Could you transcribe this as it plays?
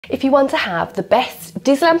If you want to have the best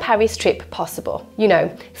Disneyland Paris trip possible, you know,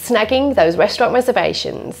 snagging those restaurant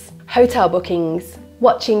reservations, hotel bookings,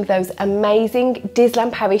 watching those amazing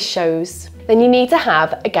Disneyland Paris shows, then you need to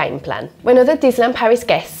have a game plan. When other Disneyland Paris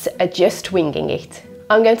guests are just winging it,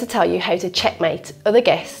 I'm going to tell you how to checkmate other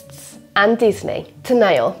guests and Disney to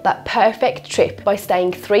nail that perfect trip by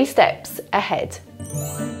staying 3 steps ahead.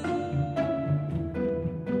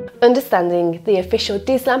 Understanding the official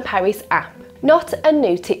Disneyland Paris app. Not a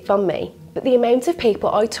new tip from me, but the amount of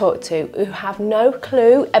people I talk to who have no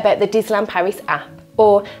clue about the Disneyland Paris app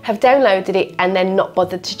or have downloaded it and then not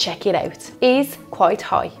bothered to check it out is quite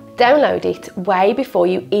high. Download it way before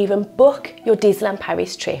you even book your Disneyland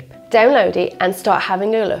Paris trip. Download it and start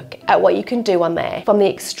having a look at what you can do on there, from the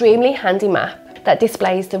extremely handy map that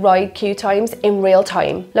displays the ride queue times in real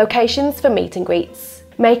time, locations for meet and greets,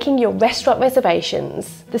 making your restaurant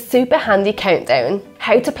reservations, the super handy countdown,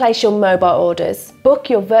 how to place your mobile orders,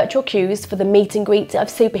 book your virtual queues for the meet and greet of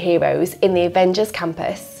superheroes in the Avengers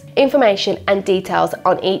campus, information and details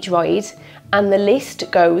on each ride, and the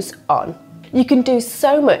list goes on. You can do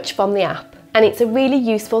so much from the app, and it's a really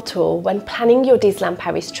useful tool when planning your Disneyland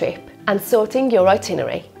Paris trip and sorting your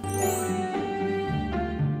itinerary.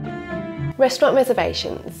 Restaurant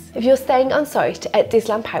reservations. If you're staying on site at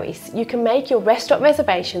Disneyland Paris, you can make your restaurant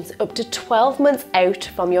reservations up to 12 months out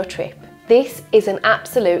from your trip. This is an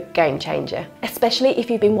absolute game changer, especially if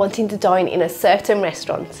you've been wanting to dine in a certain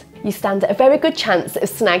restaurant. You stand a very good chance of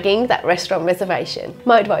snagging that restaurant reservation.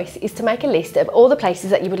 My advice is to make a list of all the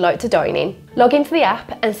places that you would like to dine in, log into the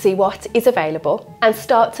app and see what is available, and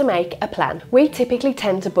start to make a plan. We typically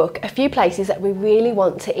tend to book a few places that we really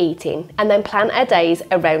want to eat in, and then plan our days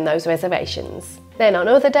around those reservations. Then on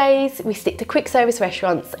other days, we stick to quick service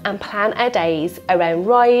restaurants and plan our days around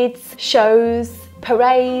rides, shows,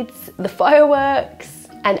 parades, the fireworks,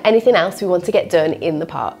 and anything else we want to get done in the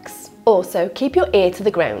parks. Also, keep your ear to the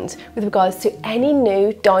ground with regards to any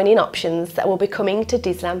new dining options that will be coming to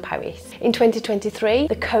Disneyland Paris. In 2023,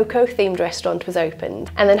 the Coco themed restaurant was opened,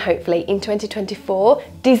 and then hopefully in 2024,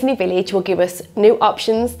 Disney Village will give us new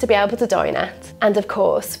options to be able to dine at. And of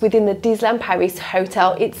course, within the Disneyland Paris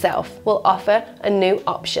hotel itself will offer a new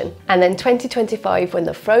option. And then 2025, when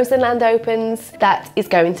the Frozen Land opens, that is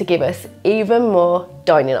going to give us even more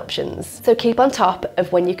dining options. So keep on top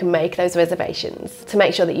of when you can make those reservations to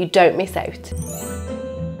make sure that you don't miss out.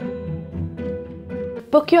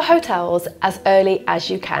 Book your hotels as early as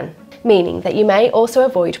you can, meaning that you may also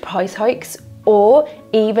avoid price hikes or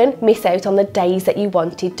even miss out on the days that you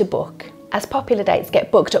wanted to book, as popular dates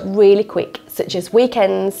get booked up really quick, such as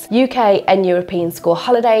weekends, UK and European school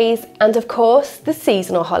holidays, and of course the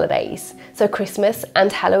seasonal holidays, so Christmas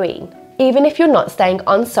and Halloween. Even if you're not staying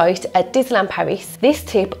on site at Disneyland Paris, this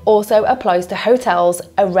tip also applies to hotels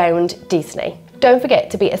around Disney. Don't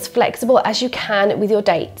forget to be as flexible as you can with your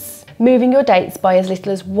dates. Moving your dates by as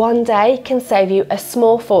little as 1 day can save you a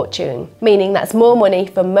small fortune, meaning that's more money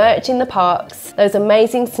for merch in the parks, those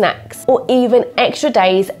amazing snacks, or even extra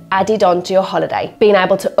days added on to your holiday, being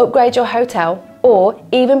able to upgrade your hotel, or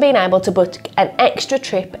even being able to book an extra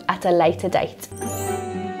trip at a later date.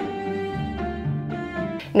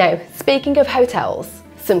 Now, speaking of hotels,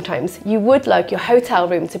 sometimes you would like your hotel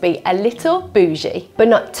room to be a little bougie, but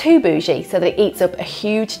not too bougie so that it eats up a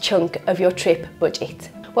huge chunk of your trip budget.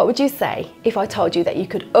 What would you say if I told you that you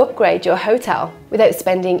could upgrade your hotel without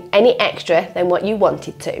spending any extra than what you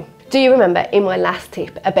wanted to? Do you remember in my last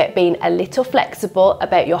tip about being a little flexible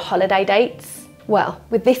about your holiday dates? Well,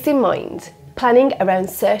 with this in mind, planning around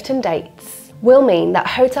certain dates will mean that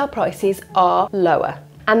hotel prices are lower.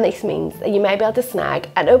 And this means that you may be able to snag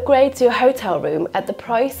an upgrade to your hotel room at the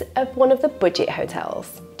price of one of the budget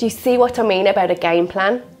hotels. Do you see what I mean about a game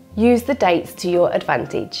plan? Use the dates to your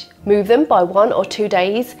advantage. Move them by 1 or 2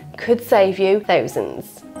 days could save you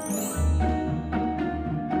thousands.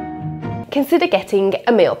 Consider getting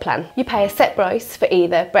a meal plan. You pay a set price for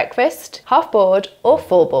either breakfast, half board or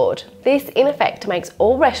full board. This in effect makes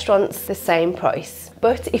all restaurants the same price.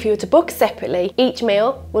 But if you were to book separately, each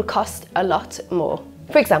meal will cost a lot more.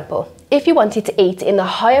 For example, if you wanted to eat in the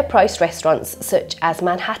higher priced restaurants such as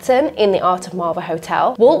Manhattan in the Art of Marvel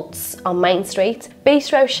Hotel, Waltz on Main Street,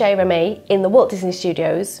 Bistro Chez Remy in the Walt Disney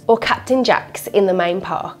Studios, or Captain Jack's in the main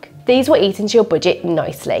park, these will eat into your budget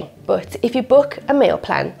nicely. But if you book a meal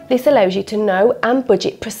plan, this allows you to know and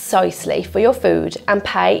budget precisely for your food and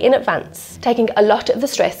pay in advance, taking a lot of the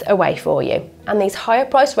stress away for you. And these higher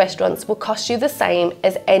priced restaurants will cost you the same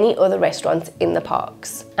as any other restaurants in the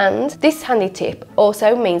parks. And this handy tip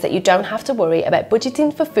also means that you don't have to worry about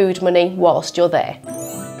budgeting for food money whilst you're there.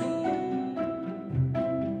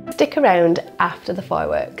 Stick around after the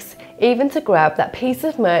fireworks. even to grab that piece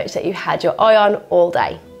of merch that you had your eye on all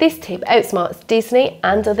day. This tip outsmarts Disney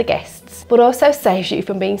and other guests, but also saves you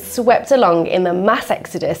from being swept along in the mass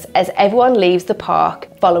exodus as everyone leaves the park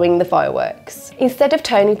following the fireworks. Instead of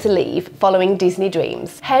turning to leave following Disney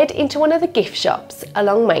dreams, head into one of the gift shops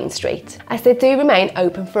along Main Street, as they do remain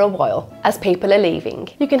open for a while as people are leaving.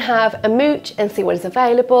 You can have a mooch and see what is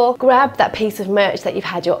available, grab that piece of merch that you've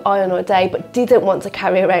had your eye on all day but didn't want to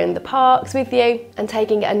carry around the parks with you, and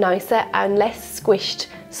taking a nicer and less squished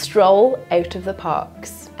stroll out of the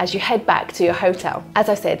parks as you head back to your hotel. As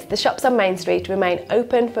I said, the shops on Main Street remain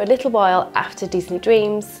open for a little while after Disney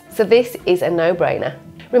Dreams, so this is a no-brainer.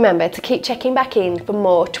 Remember to keep checking back in for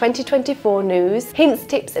more 2024 news, hints,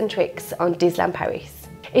 tips and tricks on Disneyland Paris.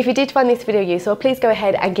 If you did find this video useful, please go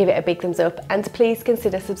ahead and give it a big thumbs up, and please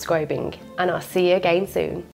consider subscribing, and I'll see you again soon.